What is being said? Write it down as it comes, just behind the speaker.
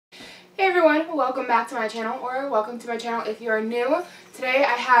everyone, welcome back to my channel, or welcome to my channel if you are new. Today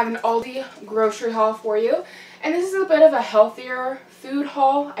I have an Aldi grocery haul for you, and this is a bit of a healthier food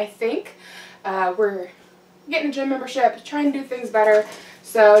haul, I think. We're getting a gym membership, trying to do things better,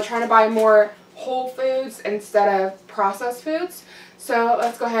 so trying to buy more whole foods instead of processed foods. So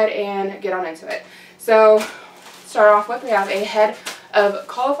let's go ahead and get on into it. So start off with, we have a head of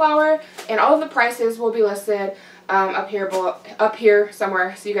cauliflower, and all of the prices will be listed up here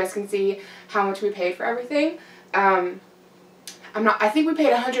somewhere, so you guys can see how much we paid for everything. I think we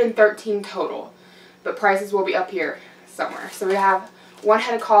paid $113 total, but prices will be up here somewhere. So we have one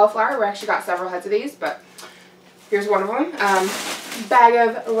head of cauliflower. We actually got several heads of these, but here's one of them. Bag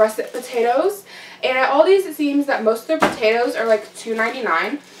of russet potatoes, and at Aldi's it seems that most of their potatoes are like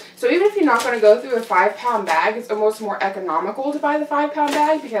 $2.99. So even if you're not going to go through a 5-pound bag, it's almost more economical to buy the 5-pound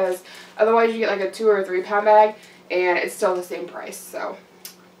bag, because otherwise you get like a 2 or 3-pound bag and it's still the same price. So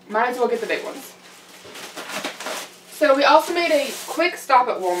might as well get the big ones. So we also made a quick stop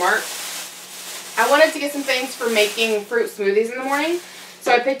at Walmart. I wanted to get some things for making fruit smoothies in the morning.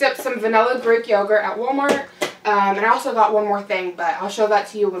 So I picked up some vanilla Greek yogurt at Walmart. And I also got one more thing, but I'll show that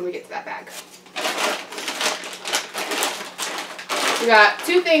to you when we get to that bag. We got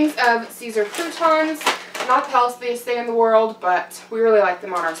 2 things of Caesar croutons. Not the healthiest thing in the world, but we really like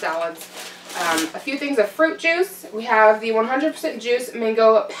them on our salads. A few things of fruit juice. We have the 100% juice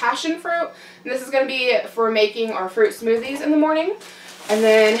mango passion fruit. And this is going to be for making our fruit smoothies in the morning. And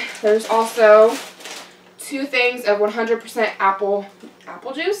then there's also 2 things of 100% apple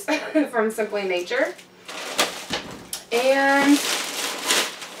juice from Simply Nature. And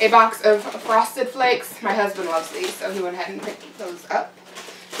a box of Frosted Flakes. My husband loves these, so he went ahead and picked those up.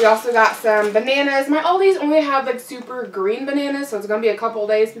 We also got some bananas. My Aldi's only have like super green bananas, so it's going to be a couple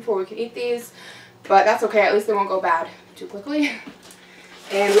days before we can eat these. But that's okay, at least they won't go bad too quickly.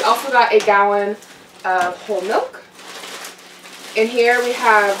 And we also got a gallon of whole milk. In here we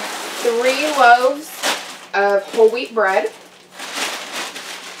have 3 loaves of whole wheat bread.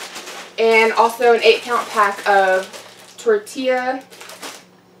 And also an 8-count pack of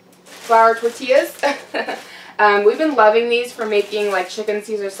flour tortillas. We've been loving these for making like chicken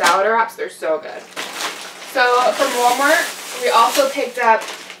Caesar salad wraps. They're so good. So from Walmart, we also picked up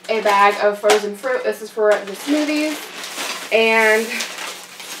a bag of frozen fruit. This is for the smoothies. And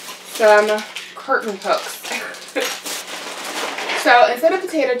some curtain hooks. So instead of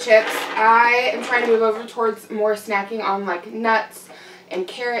potato chips, I am trying to move over towards more snacking on like nuts and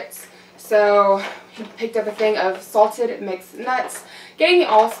carrots. So we picked up a thing of salted mixed nuts. Getting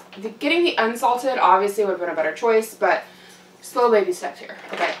the unsalted obviously would have been a better choice, but slow baby steps here.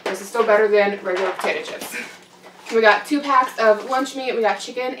 Okay, this is still better than regular potato chips. We got 2 packs of lunch meat. We got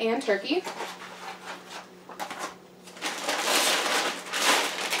chicken and turkey.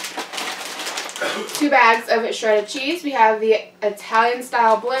 Two bags of shredded cheese. We have the Italian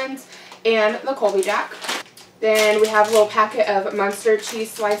style blend and the Colby Jack. Then we have a little packet of Munster cheese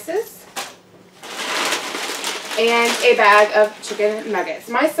slices. And a bag of chicken nuggets.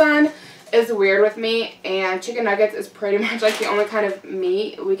 My son is weird with meat, and chicken nuggets is pretty much like the only kind of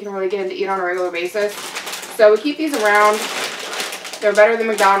meat we can really get him to eat on a regular basis. So we keep these around. They're better than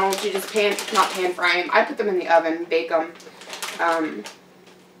McDonald's. You just not pan fry them. I put them in the oven, bake them.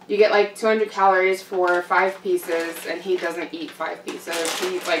 You get like 200 calories for 5 pieces, and he doesn't eat 5 pieces.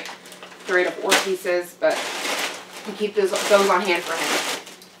 He eats like 3 to 4 pieces, but we keep those on hand for him.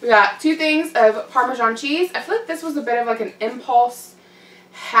 We got 2 things of Parmesan cheese. I feel like this was a bit of like an impulse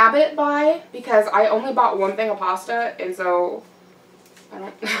habit buy, because I only bought 1 thing of pasta, and so I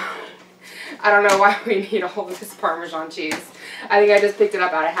don't know why we need all of this Parmesan cheese. I think I just picked it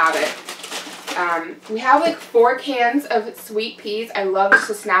up out of habit. We have like 4 cans of sweet peas. I love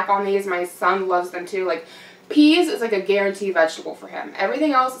to snack on these. My son loves them too. Like, peas is like a guaranteed vegetable for him.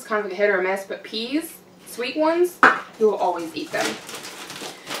 Everything else is kind of like a hit or miss, but peas, sweet ones, he will always eat them.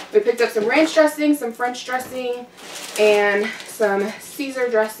 We picked up some ranch dressing, some French dressing, and some Caesar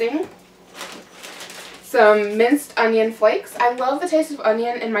dressing. Some minced onion flakes. I love the taste of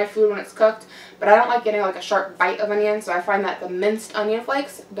onion in my food when it's cooked, but I don't like getting like a sharp bite of onion, so I find that the minced onion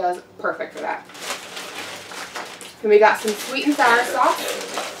flakes does perfect for that. Then we got some sweet and sour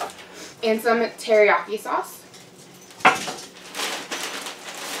sauce and some teriyaki sauce.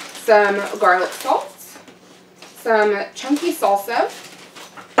 Some garlic salt. Some chunky salsa.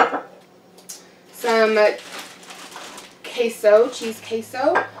 Some queso, cheese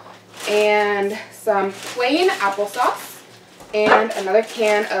queso, and some plain applesauce, and another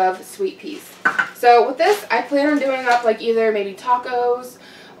can of sweet peas. So with this, I plan on doing up like either maybe tacos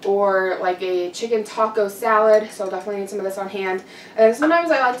or like a chicken taco salad, so I'll definitely need some of this on hand. And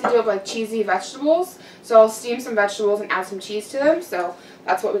sometimes I like to do up like cheesy vegetables, so I'll steam some vegetables and add some cheese to them, so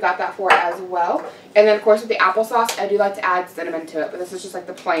that's what we got that for as well. And then of course with the applesauce, I do like to add cinnamon to it, but this is just like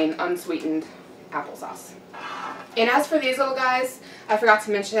the plain unsweetened applesauce. And as for these little guys, I forgot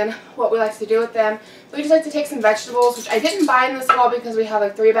to mention what we like to do with them. We just like to take some vegetables, which I didn't buy in this haul because we have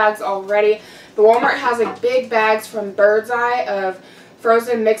like 3 bags already. The Walmart has like big bags from Bird's Eye of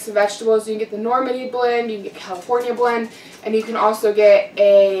frozen mixed vegetables. You can get the Normandy blend, you can get California blend, and you can also get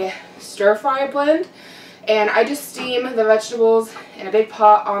a stir fry blend. And I just steam the vegetables in a big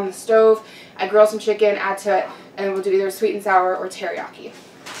pot on the stove. I grill some chicken, add to it, and we'll do either sweet and sour or teriyaki.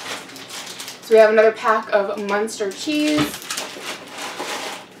 So we have another pack of Munster cheese.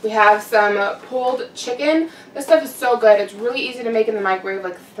 We have some pulled chicken. This stuff is so good. It's really easy to make in the microwave,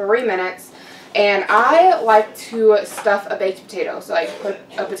 like 3 minutes. And I like to stuff a baked potato. So like put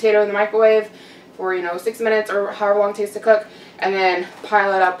a potato in the microwave for, 6 minutes or however long it takes to cook, and then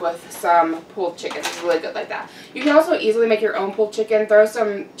pile it up with some pulled chicken. It's really good like that. You can also easily make your own pulled chicken. Throw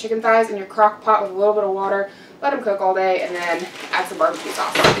some chicken thighs in your crock pot with a little bit of water. Let them cook all day, and then add some barbecue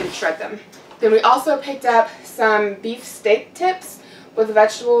sauce and shred them. Then we also picked up some beef steak tips with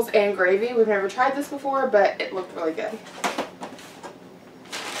vegetables and gravy. We've never tried this before, but it looked really good.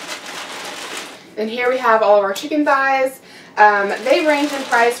 And here we have all of our chicken thighs. They range in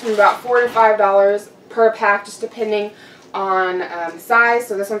price from about $4 to $5 per pack, just depending on size.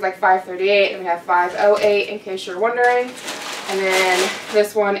 So this one's like $5.38, and we have $5.08 in case you're wondering. And then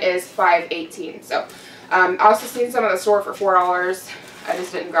this one is $5.18. So I also seen some at the store for $4. I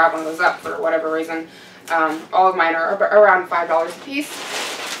just didn't grab one of those up for whatever reason. All of mine are around $5 a piece.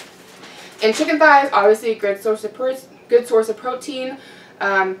 And chicken thighs, obviously a good source of protein.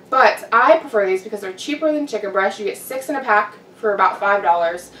 But I prefer these because they're cheaper than chicken breast. You get 6 in a pack for about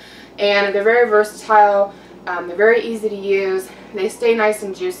 $5. And they're very versatile. They're very easy to use. They stay nice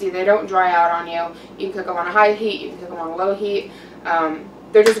and juicy. They don't dry out on you. You can cook them on a high heat. You can cook them on a low heat.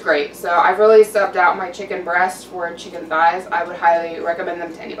 They're just great. So I've really subbed out my chicken breast for chicken thighs. I would highly recommend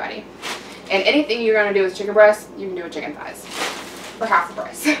them to anybody. And anything you're going to do with chicken breast, you can do with chicken thighs for half the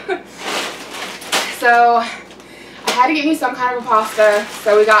price. So I had to get me some kind of a pasta.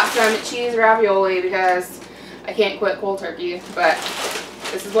 So we got some cheese ravioli because I can't quit cold turkey. But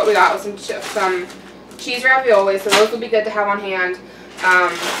this is what we got, with some cheese ravioli. So those will be good to have on hand.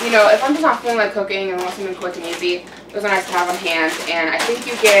 If I'm just not feeling like cooking and want something quick and easy, those are nice to have on hand. And I think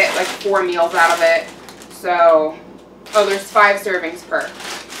you get like 4 meals out of it. So, there's 5 servings per.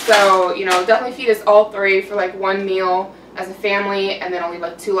 So, definitely feed us all 3 for like 1 meal as a family, and then I'll leave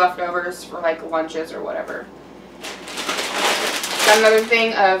like 2 leftovers for like lunches or whatever. Got another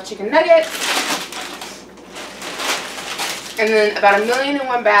thing of chicken nuggets. And then about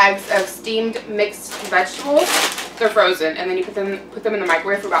 1,000,001 bags of steamed mixed vegetables. They're frozen, and then you put them in the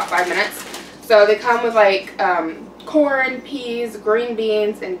microwave for about 5 minutes. So they come with like corn, peas, green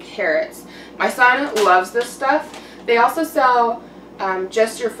beans, and carrots. My son loves this stuff. They also sell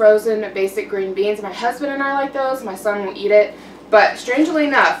just your frozen basic green beans. My husband and I like those. My son will eat it. But strangely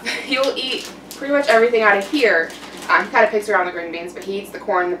enough, he'll eat pretty much everything out of here. He kind of picks around the green beans, but he eats the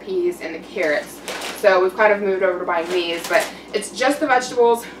corn, the peas, and the carrots. So we've kind of moved over to buying these. But it's just the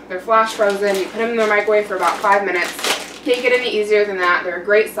vegetables. They're flash frozen. You put them in the microwave for about 5 minutes. Can't get any easier than that. They're a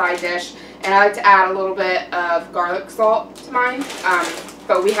great side dish. And I like to add a little bit of garlic salt to mine.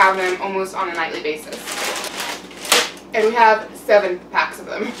 But we have them almost on a nightly basis. And we have 7 packs of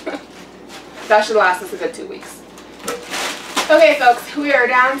them. That should last us a good 2 weeks. Okay, folks, we are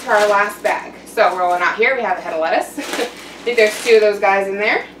down to our last bag. So rolling out here, we have a head of lettuce. I think there's 2 of those guys in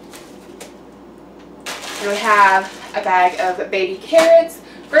there. And we have a bag of baby carrots,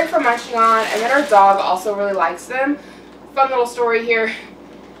 great for munching on. And then our dog also really likes them. Fun little story here.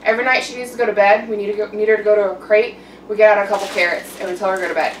 Every night she needs to go to bed. We need her to go to a crate. We get out a couple carrots and we tell her to go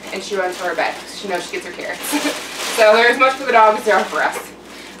to bed. And she runs for her bed because she knows she gets her carrots. So they're as much for the dog as they are for us.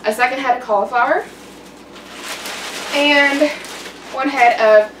 A second head of cauliflower. And one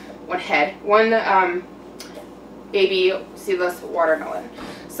baby seedless watermelon.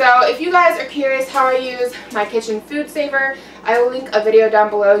 So if you guys are curious how I use my kitchen food saver, I will link a video down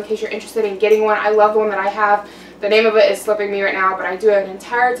below in case you're interested in getting one. I love the one that I have. The name of it is slipping me right now, but I do an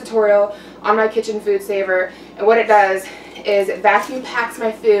entire tutorial on my kitchen food saver. And what it does is it vacuum packs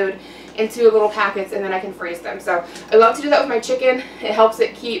my food into little packets, and then I can freeze them. So I love to do that with my chicken. It helps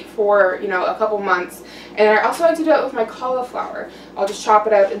it keep for, a couple months. And I also like to do it with my cauliflower. I'll just chop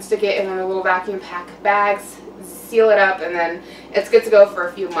it up and stick it in one of the little vacuum pack bags, seal it up, and then it's good to go for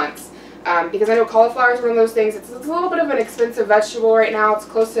a few months. because I know cauliflower is one of those things. It's a little bit of an expensive vegetable right now. It's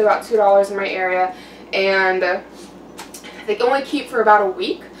close to about $2 in my area, and they can only keep for about a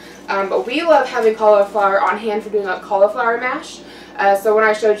week. But we love having cauliflower on hand for doing a cauliflower mash. So when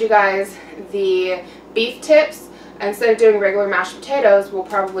I showed you guys the beef tips, instead of doing regular mashed potatoes, we'll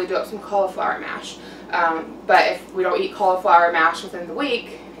probably do up some cauliflower mash. But if we don't eat cauliflower mash within the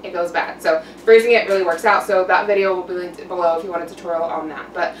week, it goes bad. So freezing it really works out. So that video will be linked below if you want a tutorial on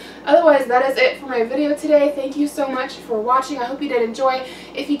that. But otherwise, that is it for my video today. Thank you so much for watching. I hope you did enjoy.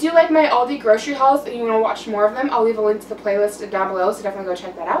 If you do like my Aldi grocery hauls and you want to watch more of them, I'll leave a link to the playlist down below, so definitely go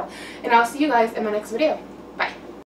check that out. And I'll see you guys in my next video.